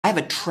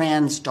have a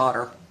trans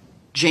daughter.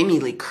 Jamie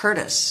Lee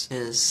Curtis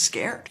is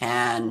scared,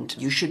 and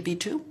you should be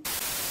too.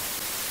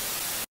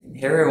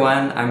 Hey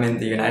everyone, I'm in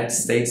the United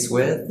States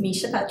with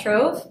Misha,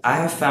 Petrov. I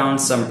have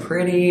found some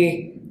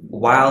pretty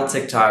wild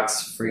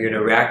TikToks for you to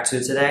react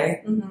to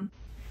today.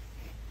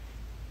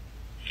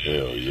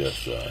 Hell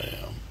yes I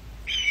am.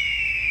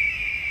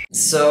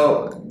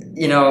 So,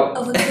 you know...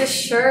 Oh, look at this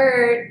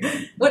shirt.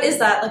 What is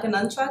that, like a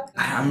nunchuck?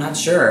 I'm not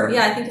sure.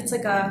 Yeah, I think it's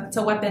like it's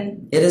a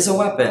weapon. It is a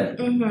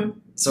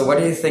weapon. So what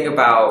do you think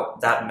about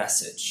that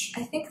message?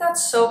 I think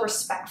that's so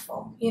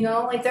respectful, you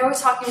know? Like, they're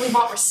always talking, we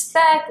want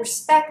respect,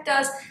 respect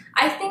us.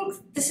 I think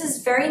this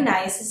is very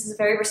nice. This is a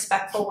very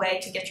respectful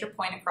way to get your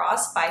point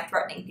across by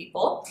threatening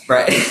people.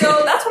 Right.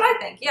 So that's what I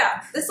think,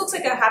 yeah. This looks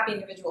like a happy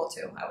individual,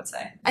 too, I would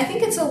say. I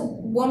think it's a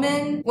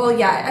woman, well,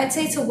 yeah, I'd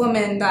say it's a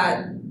woman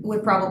that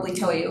would probably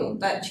tell you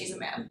that she's a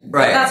man.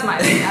 Right. But that's my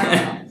opinion,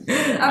 I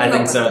don't know. I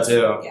think so,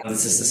 too. Yeah.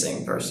 This is the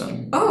same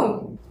person.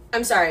 Oh.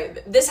 I'm sorry,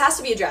 this has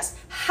to be addressed.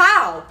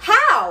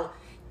 How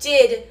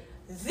did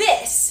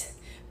this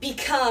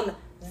become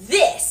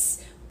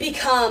this,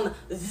 become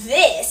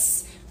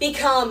this,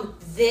 become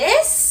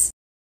this?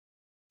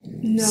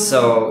 No.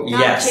 So,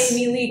 not yes.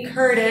 Jamie Lee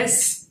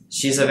Curtis.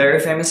 She's a very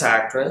famous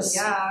actress.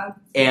 Yeah.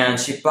 And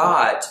she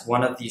bought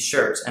one of these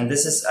shirts. And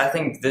this is, I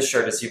think this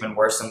shirt is even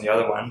worse than the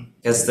other one.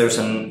 Because there's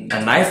a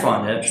knife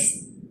on it.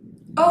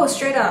 Oh,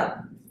 straight up.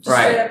 Just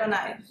Right. straight up a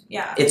knife.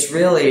 Yeah. It's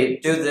really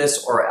do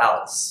this or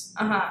else.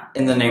 Uh-huh.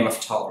 In the name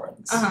of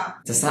tolerance. Uh-huh.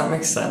 Does that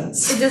make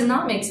sense? It does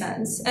not make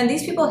sense. And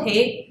these people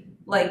hate,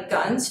 like,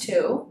 guns,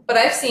 too. But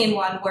I've seen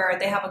one where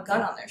they have a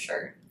gun on their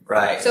shirt.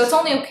 Right. So it's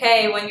only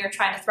okay when you're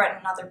trying to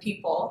threaten other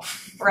people,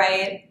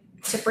 right?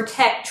 To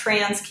protect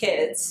trans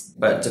kids.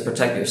 But to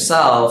protect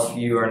yourself,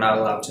 you are not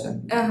allowed to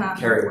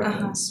carry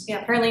weapons.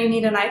 Yeah, apparently you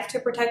need a knife to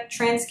protect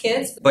trans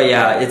kids. But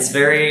yeah, it's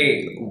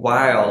very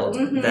wild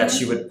that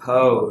she would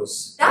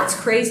pose. That's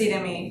crazy to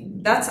me.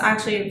 That's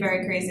actually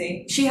very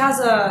crazy. She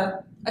has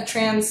a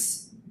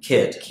trans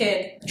Kid.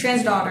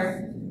 Trans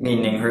daughter.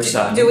 Meaning her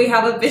son. Do we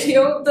have a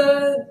video of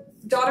the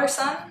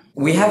daughter-son?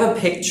 We have a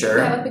picture.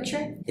 Do we have a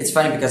picture? It's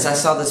funny because I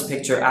saw this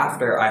picture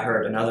after I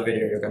heard another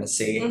video you're going to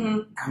see.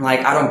 I'm like,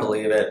 I don't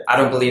believe it. I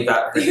don't believe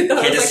that her kid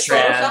is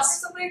trans. Or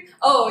something?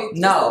 Oh,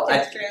 No,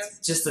 trans.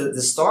 just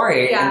the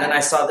story. Yeah. And then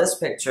I saw this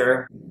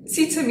picture.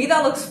 See, to me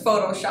that looks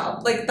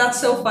Photoshopped. Like, that's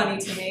so funny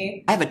to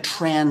me. I have a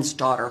trans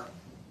daughter.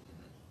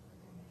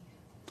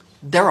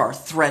 There are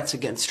threats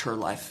against her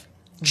life.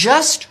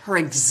 Just her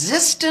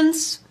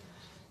existence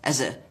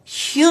as a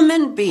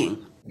human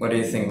being. What do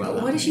you think about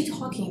that? What is she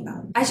talking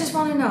about? I just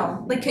want to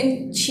know. Like,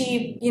 can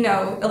she,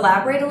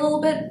 elaborate a little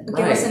bit?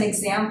 Give us an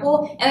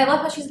example? And I love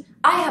how she's,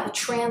 I have a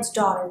trans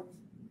daughter.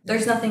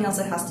 There's nothing else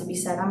that has to be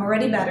said. I'm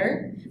already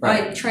better.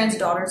 Right. My trans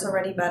daughter's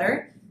already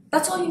better.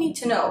 That's all you need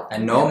to know. I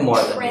know more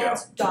than you.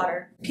 Trans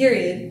daughter.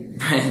 Period.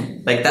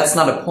 Right. Like, that's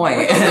not a point.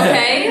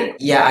 Okay.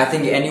 Yeah, I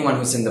think anyone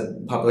who's in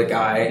the public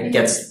eye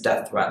gets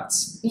death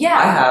threats. Yeah.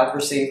 I have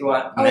received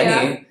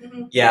many.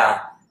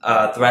 Yeah?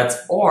 Threats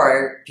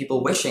or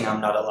people wishing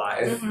I'm not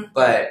alive.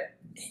 But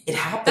it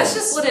happens. That's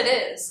just what it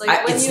is.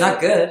 Like, it's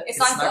not good. It's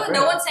not good. Great.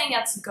 No one's saying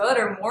that's good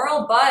or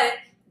moral, but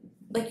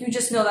like, you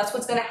just know that's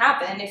what's going to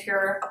happen if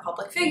you're a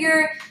public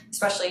figure,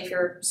 especially if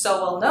you're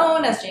so well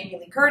known as Jamie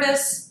Lee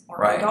Curtis or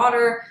her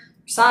daughter,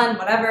 son,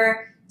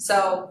 whatever.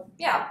 So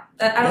yeah,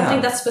 I don't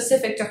think that's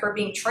specific to her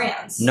being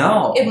trans.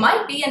 No, it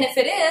might be, and if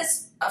it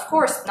is, of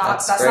course,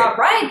 that's not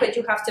right. But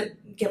you have to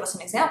give us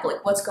an example,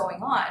 like what's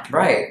going on.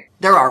 Right.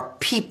 There are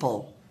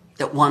people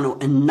that want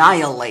to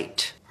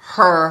annihilate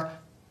her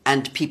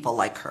and people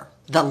like her.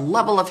 The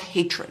level of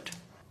hatred,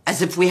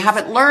 as if we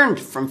haven't learned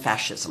from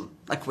fascism,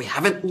 like we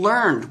haven't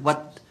learned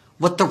what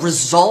the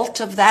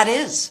result of that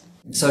is.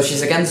 So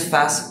she's against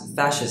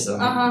fascism,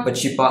 but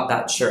she bought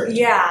that shirt.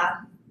 Yeah,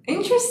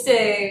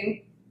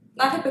 interesting.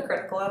 Not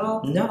hypocritical at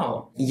all.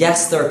 No.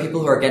 Yes, there are people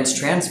who are against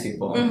trans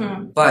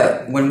people,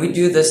 but when we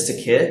do this to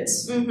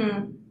kids,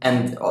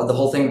 and the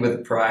whole thing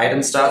with pride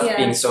and stuff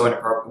being so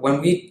inappropriate,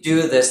 when we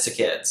do this to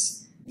kids,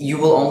 you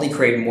will only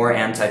create more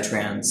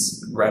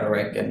anti-trans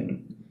rhetoric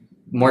and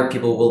more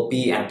people will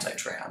be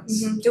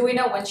anti-trans. Do we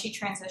know when she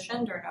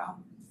transitioned or no?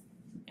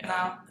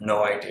 Yeah,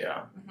 no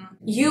idea.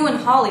 You in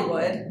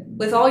Hollywood,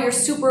 with all your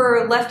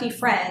super lefty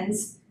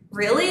friends,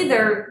 really?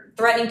 They're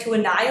threatening to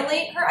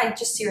annihilate her? I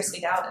just seriously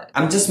doubt it.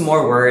 I'm just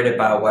more worried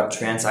about what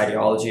trans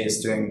ideology is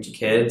doing to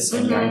kids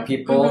and young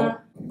people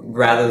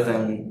rather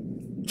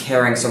than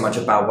caring so much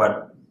about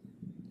what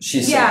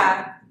she's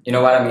saying. You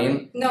know what I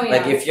mean? No,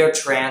 Like, if you're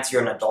trans,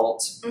 you're an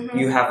adult.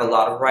 You have a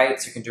lot of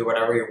rights. You can do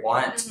whatever you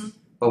want.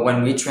 But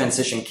when we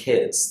transition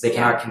kids, they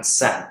cannot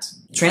consent.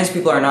 Trans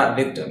people are not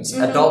victims.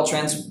 Adult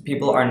trans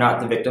people are not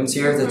the victims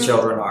here. The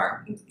children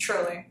are.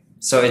 Truly.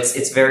 So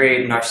it's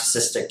very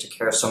narcissistic to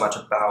care so much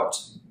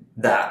about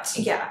that,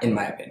 in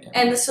my opinion.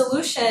 And the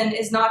solution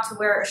is not to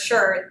wear a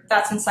shirt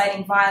that's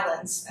inciting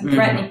violence and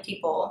threatening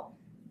people.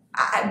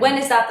 When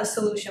is that the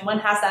solution? When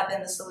has that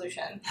been the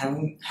solution?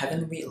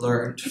 Haven't we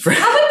learned?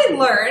 Haven't we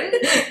learned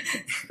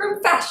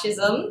from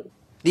fascism?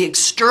 The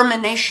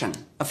extermination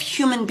of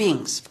human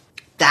beings.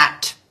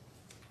 That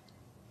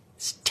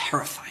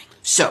terrifying.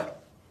 So,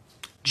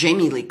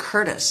 Jamie Lee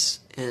Curtis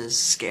is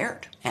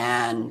scared,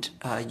 and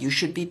you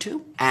should be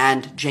too.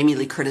 And Jamie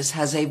Lee Curtis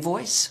has a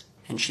voice,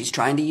 and she's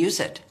trying to use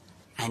it,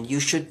 and you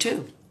should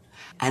too.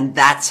 And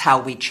that's how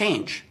we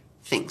change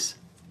things,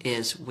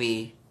 is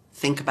we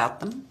think about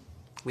them,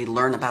 we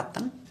learn about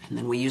them, and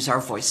then we use our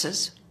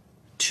voices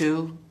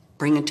to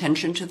bring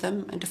attention to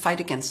them and to fight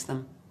against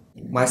them.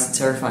 Why is it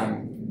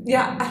terrifying?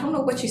 Yeah, I don't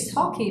know what she's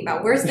talking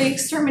about. Where's the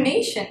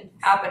extermination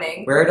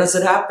happening? Where does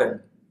it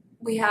happen?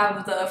 We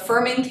have the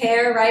affirming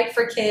care, right,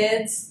 for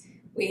kids.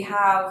 We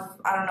have,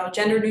 I don't know,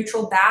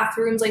 gender-neutral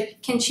bathrooms.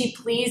 Like, can she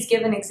please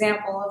give an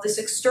example of this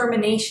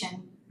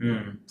extermination?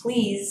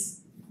 Please.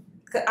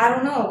 I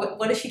don't know.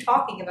 What is she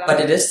talking about?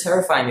 But it is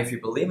terrifying if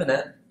you believe in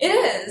it.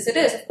 It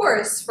is, of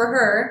course, for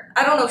her.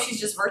 I don't know if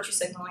she's just virtue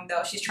signaling,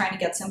 though. She's trying to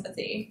get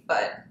sympathy,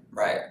 but...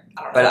 Right.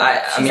 I don't know.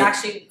 But she's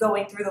actually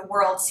going through the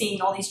world,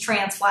 seeing all these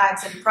trans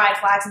flags and pride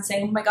flags and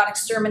saying, oh my god,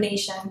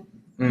 extermination.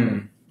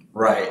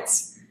 Right.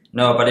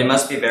 No, but it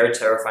must be very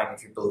terrifying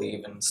if you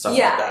believe in stuff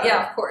like that.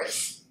 Yeah, of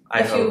course.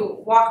 If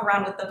you walk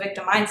around with the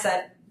victim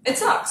mindset, it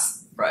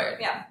sucks. Right.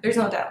 Yeah, there's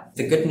no doubt.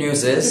 The good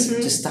news is,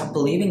 just stop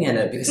believing in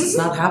it, because it's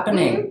not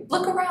happening.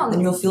 Look around.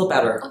 Then you'll feel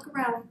better. Look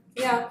around.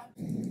 Yeah.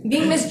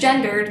 Being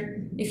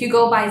misgendered, if you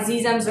go by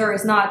Zizemzer,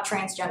 is not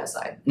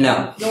transgenocide.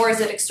 No. Nor is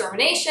it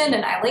extermination,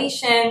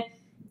 annihilation.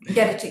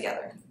 Get it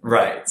together.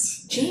 Right.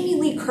 Jamie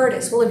Lee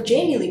Curtis. Well, if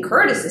Jamie Lee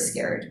Curtis is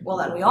scared, well,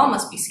 then we all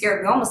must be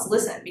scared. We all must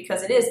listen,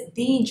 because it is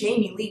the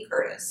Jamie Lee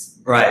Curtis.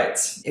 Right.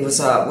 It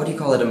was what do you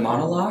call it, a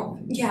monologue?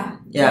 Yeah.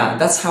 Yeah,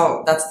 that's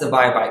the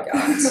vibe I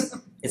got.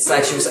 It's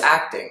like she was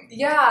acting.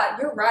 Yeah,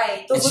 you're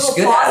right. Those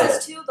little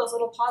pauses, too. Those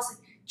little pauses.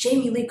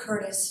 Jamie Lee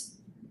Curtis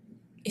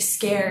is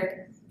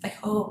scared. Like,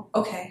 oh,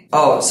 okay.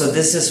 Oh, so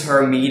this is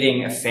her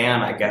meeting a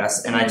fan, I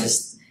guess. And I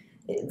just,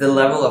 the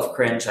level of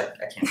cringe, I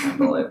can't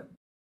handle it.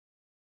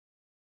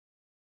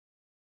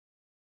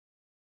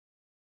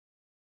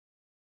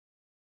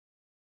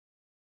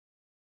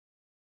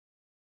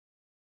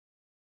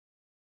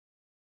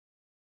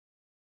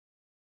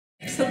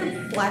 Is that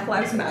the Black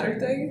Lives Matter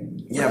thing?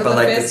 Yeah, but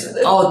like,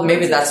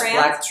 maybe that's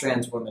black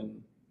trans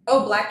women.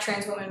 Oh, black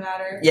trans women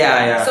matter.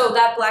 Yeah. So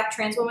that black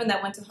trans woman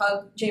that went to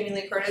hug Jamie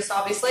Lee Curtis,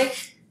 obviously,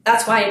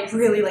 that's why it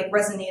really like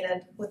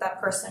resonated with that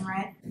person,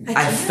 right?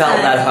 I felt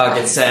that hug.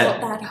 It said. I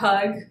felt that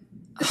hug.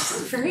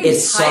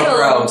 It's so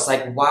gross.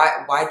 Like,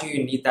 why do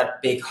you need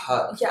that big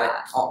hug? Yeah. Like,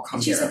 oh,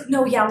 come She's here. like,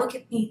 no, yeah, look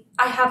at me.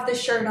 I have this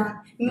shirt on.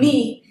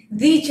 Me,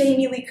 the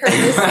Jamie Lee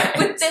Curtis,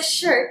 with this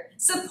shirt,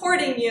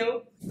 supporting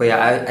you. But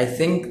yeah, I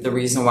think the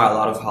reason why a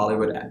lot of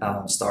Hollywood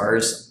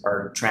stars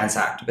are trans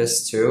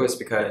activists too is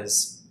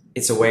because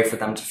it's a way for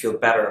them to feel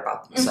better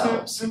about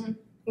themselves.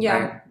 Yeah,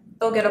 right?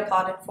 They'll get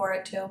applauded for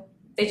it too.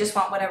 They just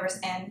want whatever's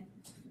in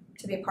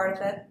to be a part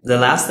of it. The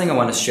last thing I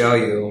want to show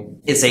you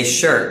is a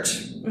shirt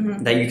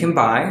that you can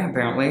buy,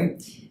 apparently.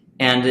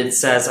 And it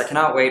says, I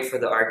cannot wait for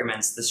the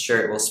arguments this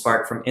shirt will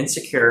spark from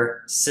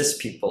insecure cis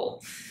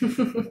people.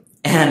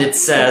 And it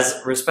says,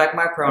 respect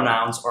my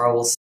pronouns or I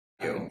will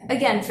you.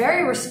 Again,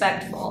 very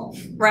respectful,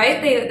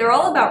 right? They're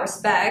all about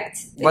respect.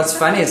 What's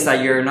funny is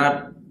that you're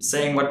not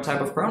saying what type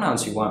of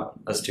pronouns you want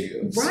us to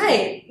use.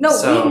 Right.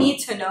 No, we need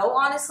to know,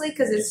 honestly,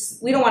 because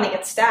we don't want to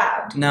get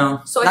stabbed. No,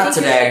 so not I think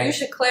today. You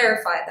should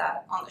clarify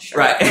that on the shirt,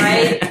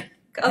 right?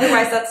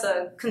 Otherwise, that's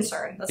a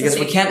concern. Because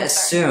we can't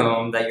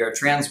assume that you're a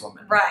trans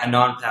woman, right? A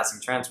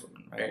non-passing trans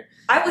woman, right?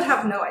 I would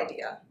have no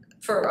idea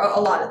for a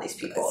lot of these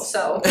people.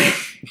 So,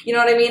 you know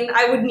what I mean?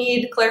 I would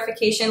need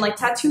clarification, like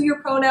tattoo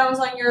your pronouns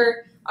on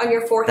your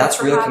forehead. That's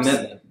perhaps. real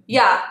commitment.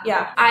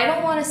 Yeah. I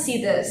don't want to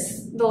see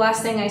this. The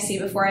last thing I see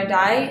before I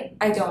die,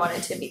 I don't want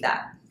it to be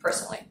that,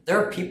 personally. There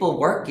are people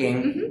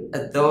working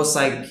at those,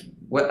 like,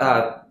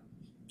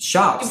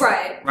 shops.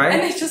 Right.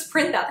 And they just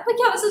print that. They're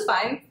like, yeah, this is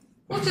fine.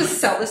 We'll just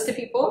sell this to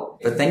people.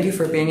 But thank you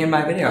for being in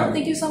my video. Oh,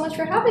 thank you so much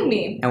for having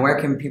me. And where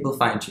can people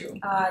find you?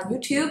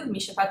 YouTube,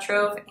 Misha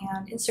Petrov,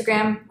 and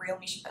Instagram, Real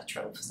Misha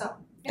Petrov. So.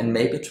 Yeah. And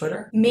maybe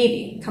Twitter?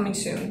 Maybe. Coming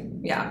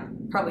soon. Yeah.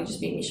 Probably just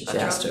be Misha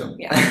Petrov. She has to.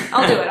 Yeah.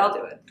 I'll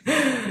do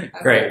it.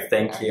 Great.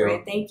 Thank you.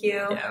 Great. Thank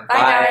you. Yeah,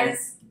 bye,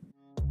 guys.